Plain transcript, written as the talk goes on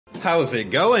How's it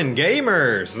going,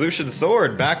 gamers? Lucian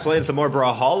Sword back playing some more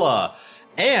Brawlhalla.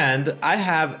 And I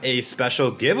have a special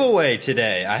giveaway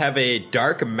today. I have a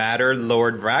Dark Matter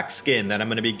Lord Vraxx skin that I'm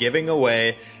going to be giving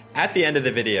away at the end of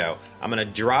the video. I'm going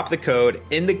to drop the code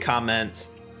in the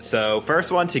comments. So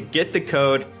first one to get the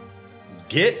code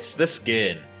gets the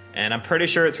skin. And I'm pretty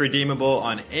sure it's redeemable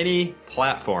on any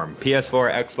platform,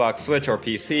 PS4, Xbox, Switch, or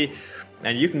PC.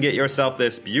 And you can get yourself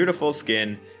this beautiful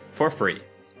skin for free.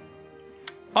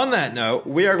 On that note,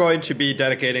 we are going to be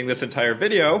dedicating this entire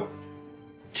video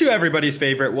to everybody's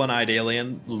favorite one-eyed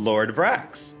alien, Lord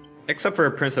Vraxx. Except for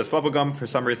Princess Bubblegum, for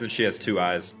some reason she has two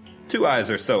eyes. Two eyes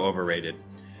are so overrated.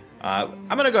 I'm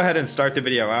going to go ahead and start the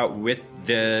video out with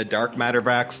the Dark Matter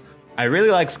Vraxx. I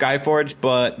really like Skyforge,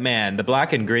 but man, the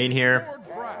black and green here,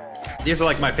 these are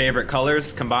like my favorite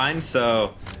colors combined,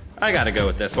 so I gotta go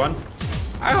with this one.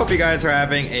 I hope you guys are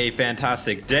having a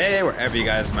fantastic day, wherever you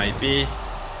guys might be.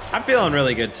 I'm feeling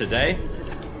really good today.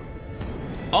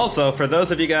 Also, for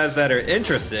those of you guys that are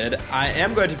interested, I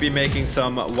am going to be making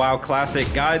some WoW Classic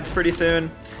guides pretty soon.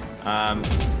 I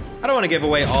don't want to give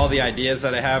away all the ideas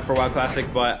that I have for WoW Classic,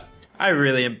 but I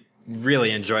really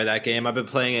enjoy that game. I've been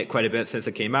playing it quite a bit since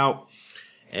it came out,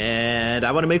 and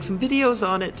I want to make some videos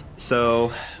on it,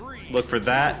 so look for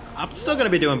that. I'm still going to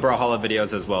be doing Brawlhalla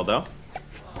videos as well, though.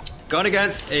 Going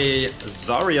against a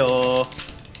Zariel.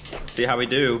 See how we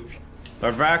do.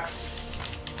 Lord Vraxx.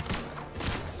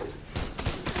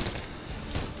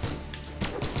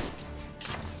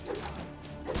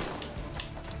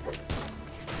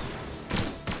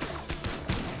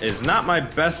 Is not my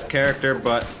best character,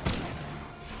 but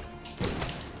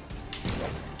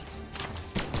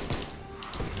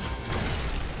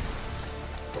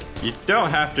you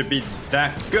don't have to be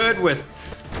that good with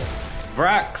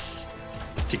Vraxx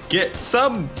to get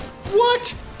some.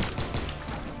 What?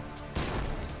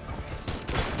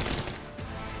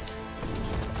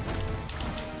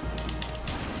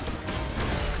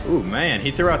 Ooh, man,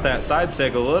 he threw out that side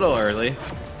sig a little early.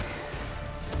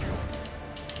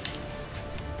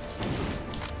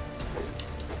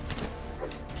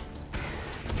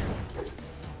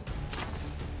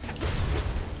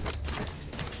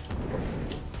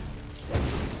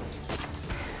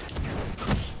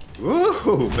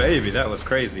 Ooh, baby, that was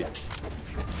crazy.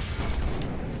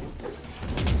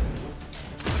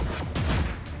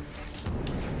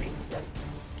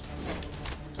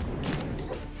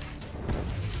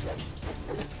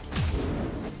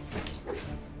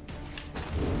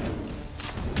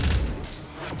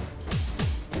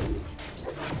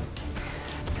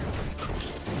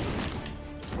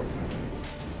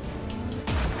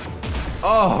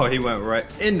 Oh, he went right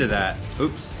into that.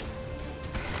 Oops.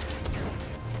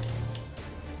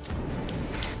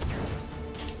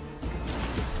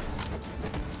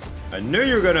 I knew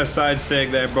you were gonna side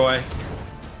sig there, boy.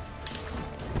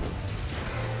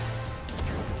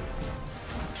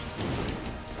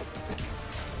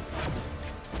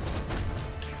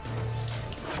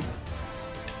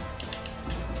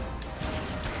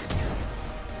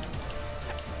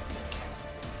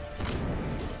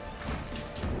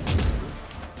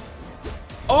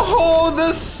 Oh,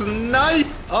 the snipe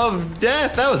of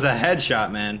death! That was a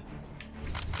headshot, man.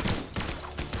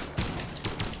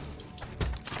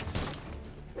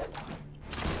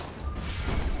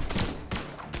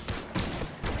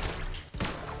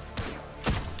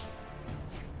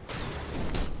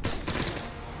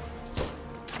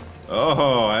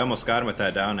 Oh, I almost got him with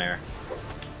that down air.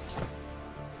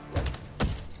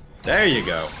 There you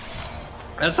go.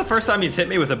 That's the first time he's hit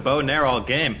me with a bow and arrow all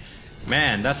game.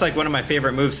 Man, that's like one of my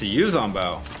favorite moves to use on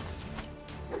bow.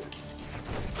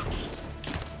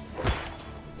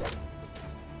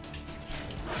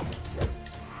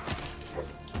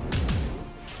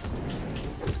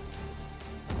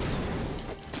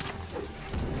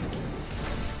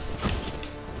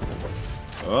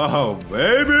 Oh,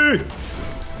 baby!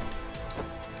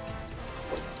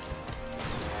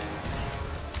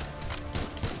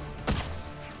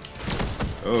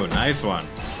 Oh, nice one.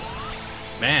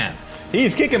 Man,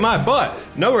 he's kicking my butt.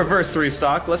 No reverse 3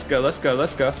 stock. Let's go, let's go,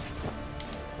 let's go.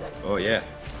 Oh, yeah.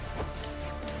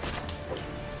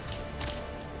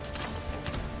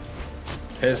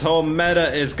 His whole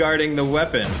meta is guarding the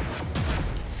weapon.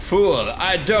 Fool,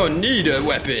 I don't need a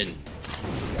weapon.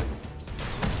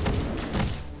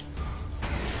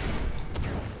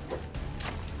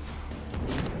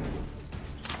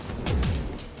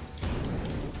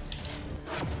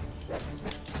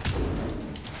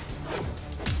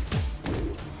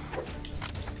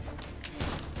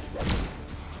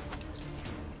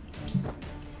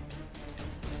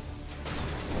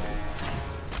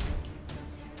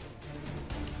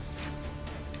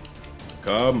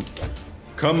 Come.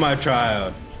 Come, my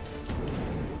child.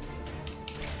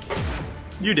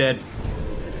 You dead.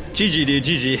 GG, dude,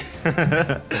 GG.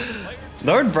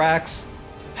 Lord Vraxx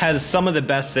has some of the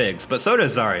best SIGs, but so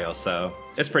does Zario, so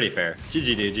it's pretty fair.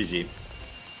 GG, dude, GG.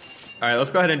 Alright,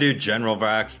 let's go ahead and do General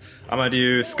Vraxx. I'm gonna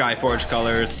do Skyforge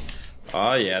colors.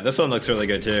 Oh yeah, this one looks really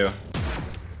good too.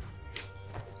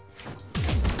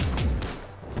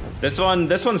 This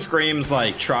one screams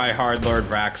like try hard Lord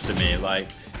Vraxx to me. Like,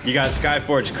 you got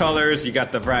Skyforge colors, you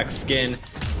got the Vraxx skin.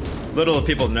 Little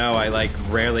people know I like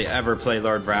rarely ever play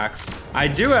Lord Vraxx. I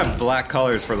do have black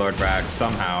colors for Lord Vraxx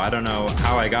somehow. I don't know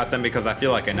how I got them because I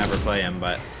feel like I never play him,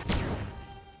 but.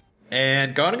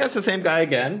 And going against the same guy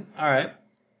again. Alright.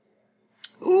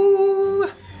 Ooh.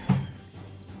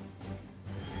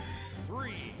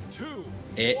 3, 2,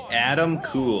 1. Adam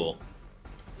Cool.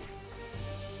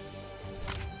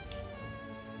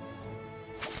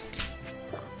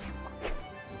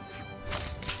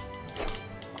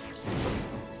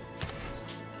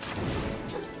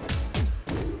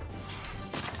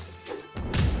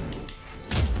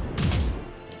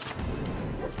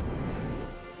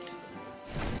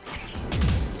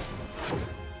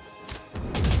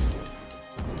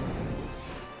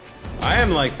 I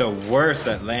am like the worst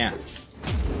at Lance.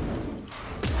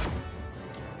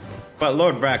 But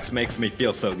Lord Vraxx makes me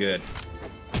feel so good.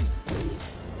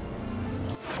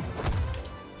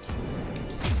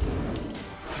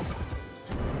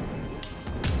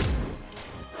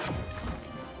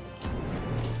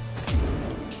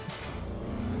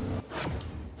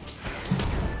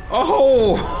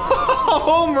 Oh!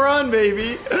 Home run,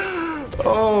 baby!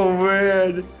 Oh,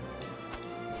 man.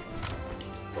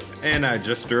 And I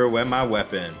just threw away my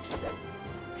weapon.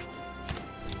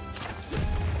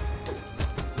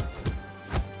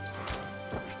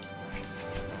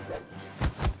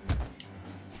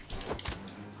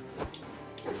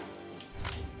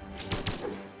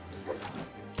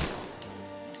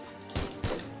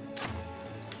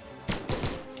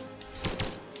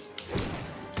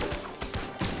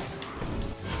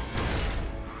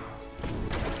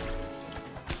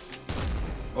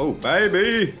 Oh,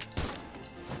 baby!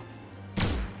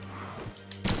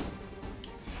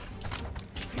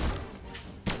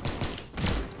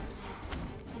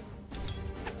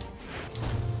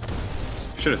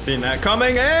 Should have seen that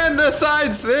coming, and the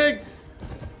side sig!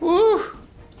 Woo!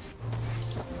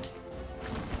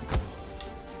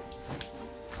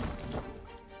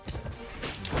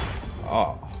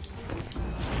 Oh.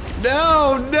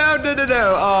 No!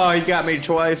 Oh, he got me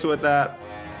twice with that.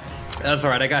 That's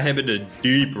alright, I got him into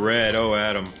deep red. Oh,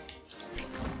 Adam.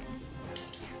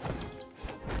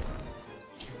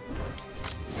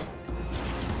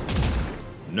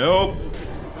 Nope.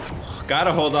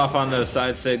 Gotta hold off on those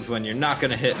side sigs when you're not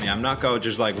gonna hit me. I'm not gonna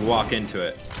just like walk into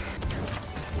it.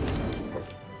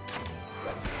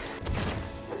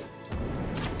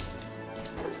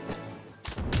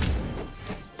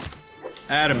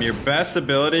 Adam, your best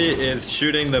ability is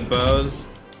shooting the bows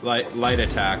like light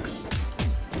attacks.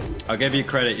 I'll give you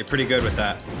credit, you're pretty good with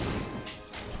that.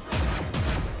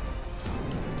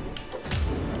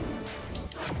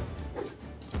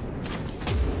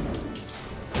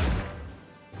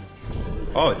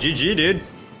 Oh, GG, dude.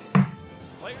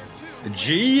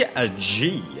 G.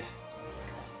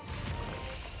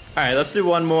 Alright, let's do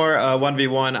one more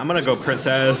 1v1. I'm gonna go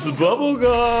Princess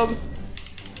Bubblegum.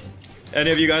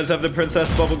 Any of you guys have the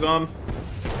Princess Bubblegum?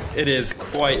 It is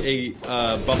quite a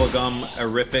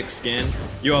bubblegum-erific skin.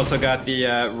 You also got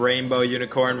the Rainbow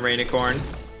Unicorn, Rainicorn.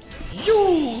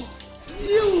 You!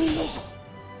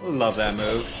 Love that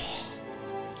move.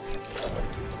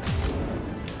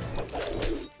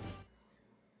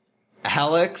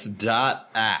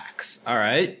 Alex.axe.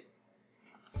 Alright.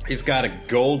 He's got a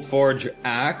Gold Forge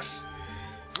axe.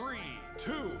 3,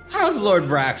 2. How does Lord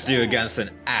Vraxx do against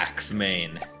an axe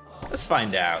main? Let's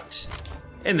find out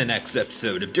in the next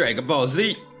episode of Dragon Ball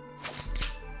Z.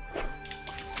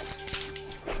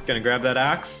 Gonna grab that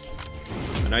axe?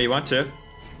 I know you want to.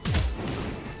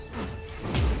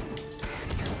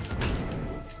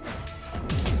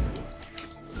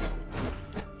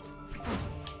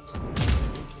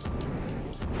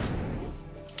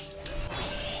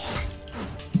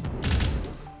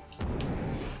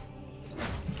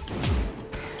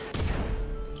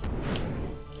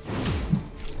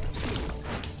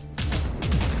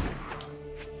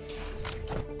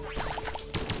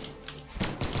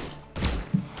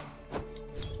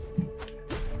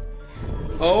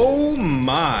 Oh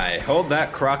my, hold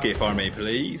that crocky for me,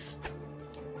 please.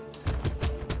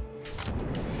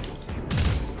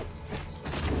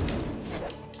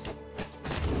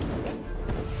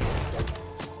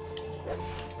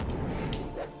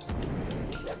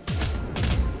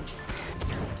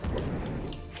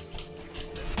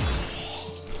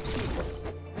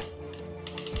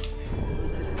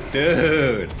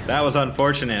 Dude, that was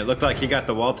unfortunate. It looked like he got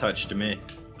the wall touch to me.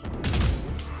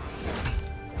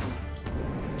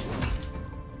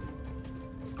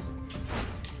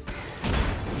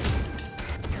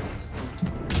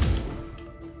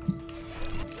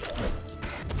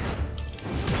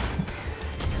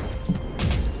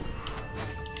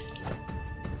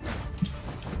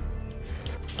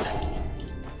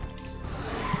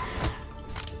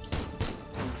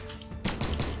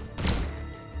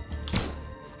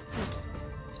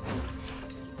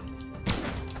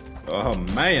 Oh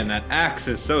man, that axe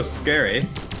is so scary.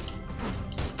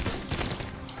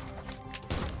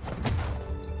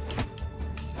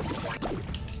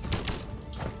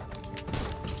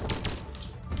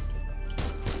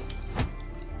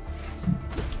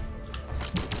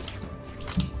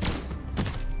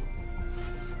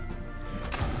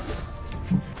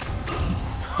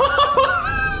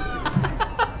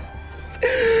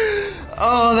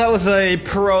 Oh, that was a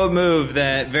pro move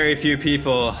that very few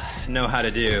people know how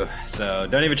to do. So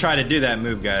don't even try to do that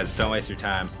move, guys. Don't waste your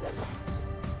time.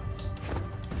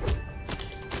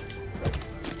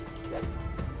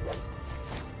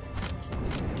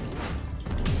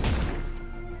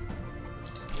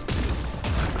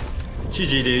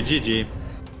 GG, dude. GG.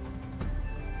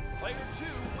 Player 2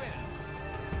 wins.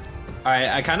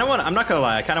 Alright, I'm not gonna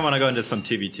lie, I kind of want to go into some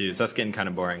 2v2s. That's getting kind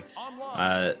of boring.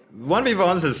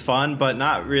 1v1s is fun, but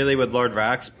not really with Lord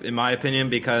Vraxx, in my opinion,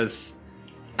 because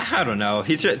I don't know.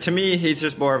 To me, he's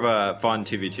just more of a fun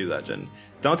 2v2 legend.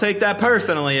 Don't take that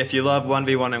personally if you love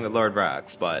 1v1ing with Lord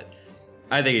Vraxx, but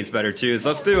I think he's better too. So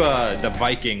let's do the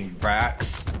Viking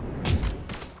Vraxx.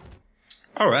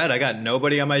 Alright, I got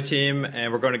nobody on my team,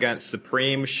 and we're going against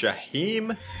Supreme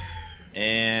Shaheem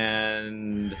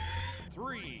and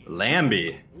 3,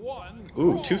 Lamby. 1.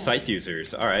 Ooh, 2 scythe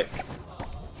users. Alright.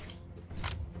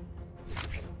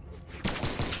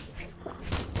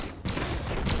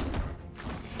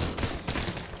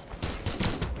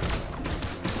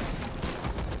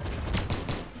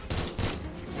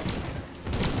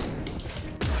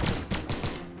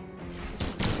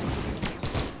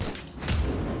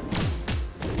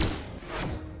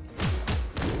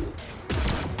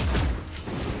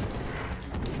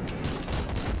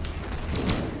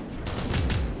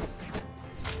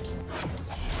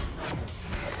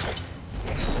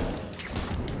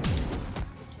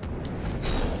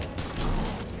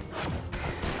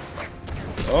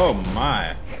 Oh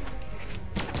my.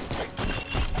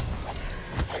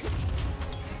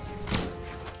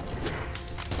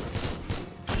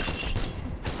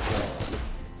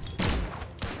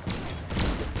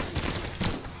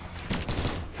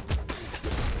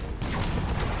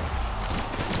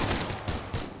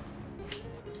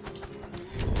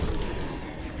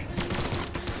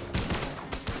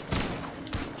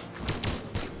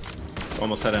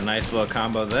 Almost had a nice little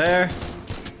combo there.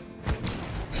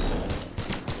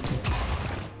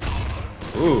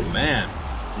 Ooh, man.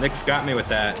 Nick's got me with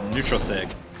that neutral sig.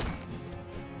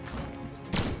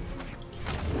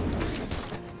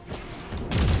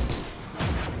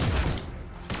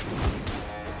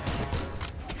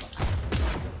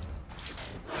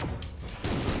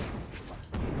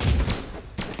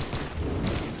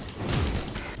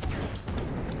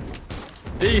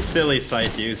 These silly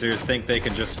scythe users think they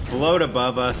can just float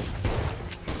above us.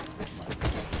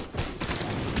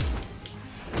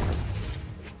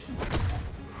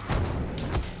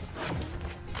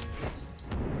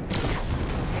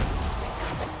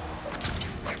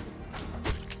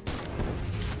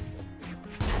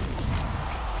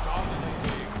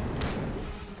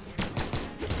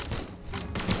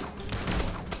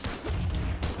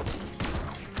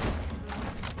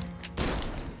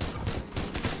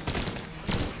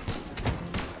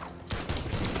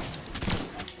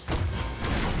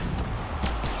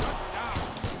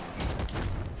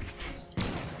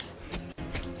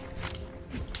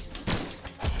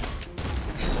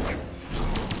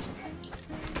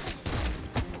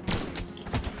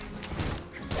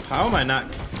 How am I not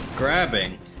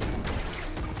grabbing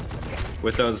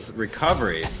with those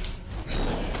recoveries?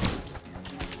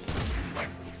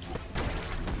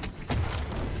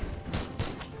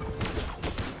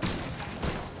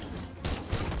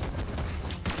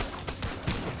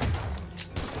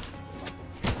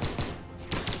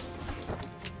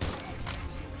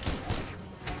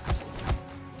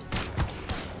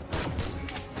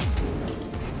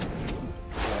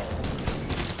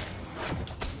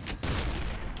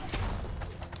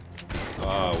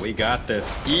 Oh, we got this.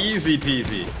 Easy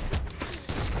peasy.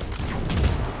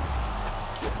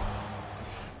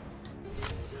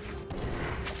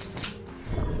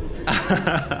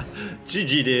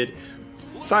 GG, dude.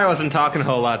 Sorry I wasn't talking a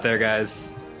whole lot there, guys.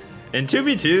 In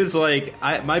 2v2s,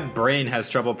 like, my brain has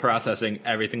trouble processing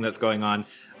everything that's going on.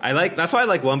 That's why I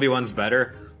like 1v1s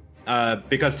better.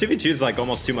 Because 2v2 is like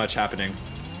almost too much happening.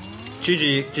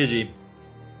 GG.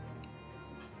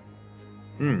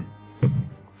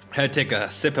 Had to take a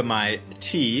sip of my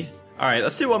tea. Alright,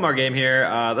 let's do one more game here.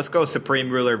 Let's go Supreme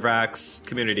Ruler Vraxx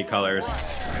Community Colors.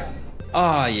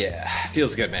 Oh yeah,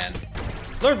 feels good, man.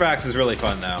 Lord Vraxx is really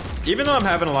fun though. Even though I'm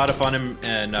having a lot of fun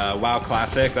in WoW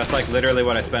Classic, that's like literally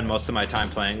what I spend most of my time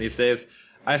playing these days.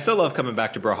 I still love coming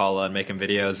back to Brawlhalla and making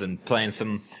videos and playing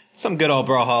some good old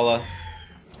Brawlhalla.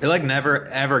 It like never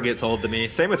ever gets old to me.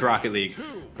 Same with Rocket League.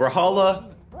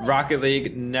 Brawlhalla, Rocket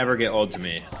League never get old to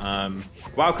me.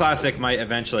 WoW Classic might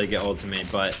eventually get old to me,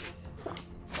 but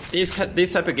these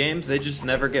type of games, they just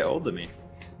never get old to me.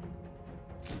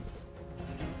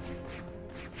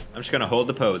 I'm just gonna hold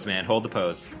the pose, man. Hold the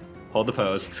pose. Hold the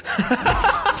pose.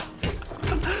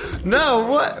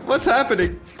 No, what's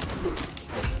happening?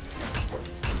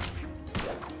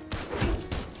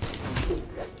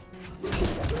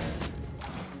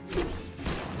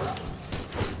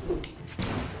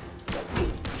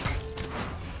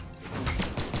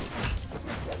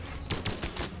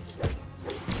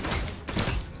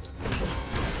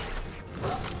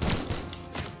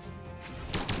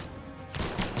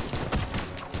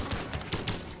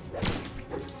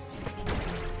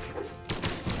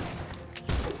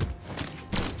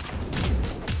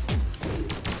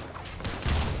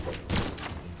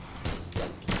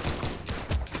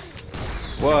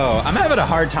 Whoa, I'm having a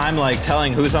hard time like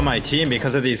telling who's on my team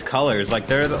because of these colors. Like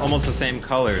they're almost the same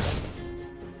colors.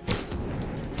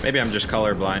 Maybe I'm just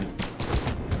colorblind.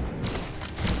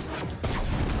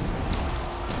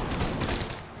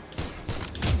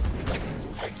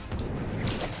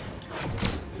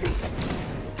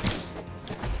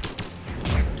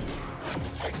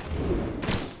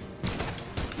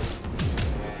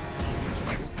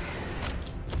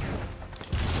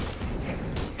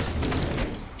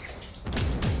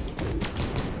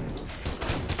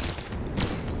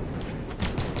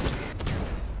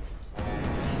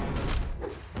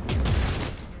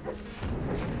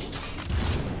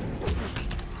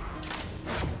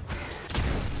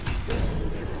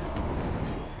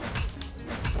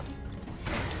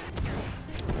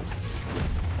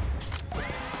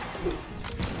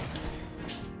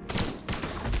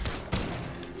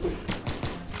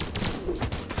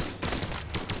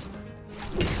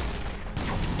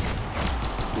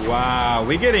 Wow,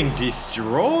 we getting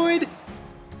destroyed?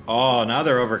 Oh, now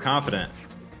they're overconfident.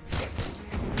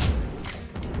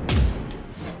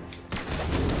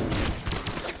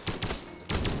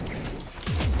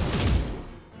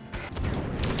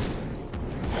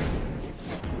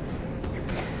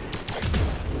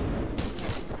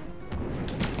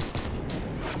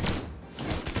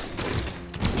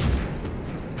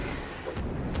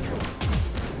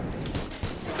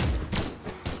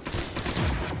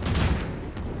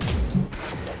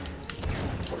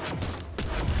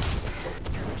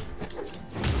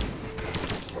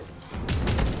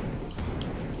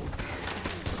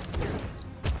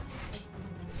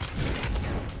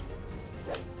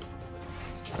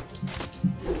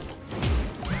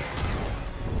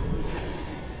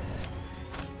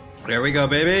 There we go,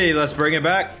 baby. Let's bring it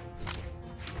back.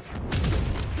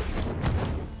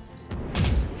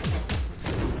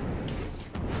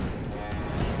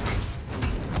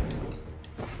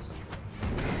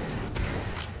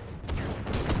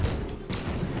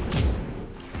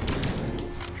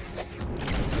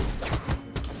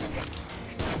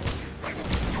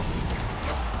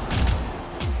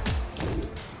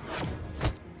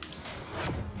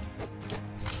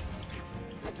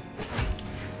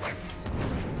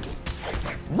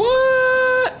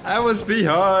 What? I was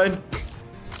behind.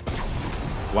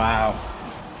 Wow.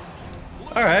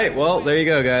 Alright, well, there you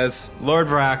go, guys. Lord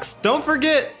Vraxx. Don't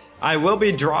forget, I will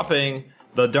be dropping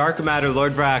the Dark Matter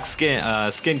Lord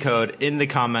Vraxx skin code in the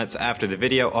comments after the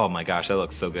video. Oh my gosh, that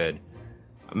looks so good.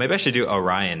 Maybe I should do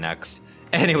Orion next.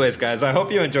 Anyways, guys, I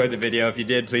hope you enjoyed the video. If you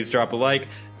did, please drop a like.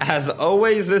 As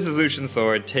always, this is Lucian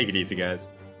Sword. Take it easy, guys.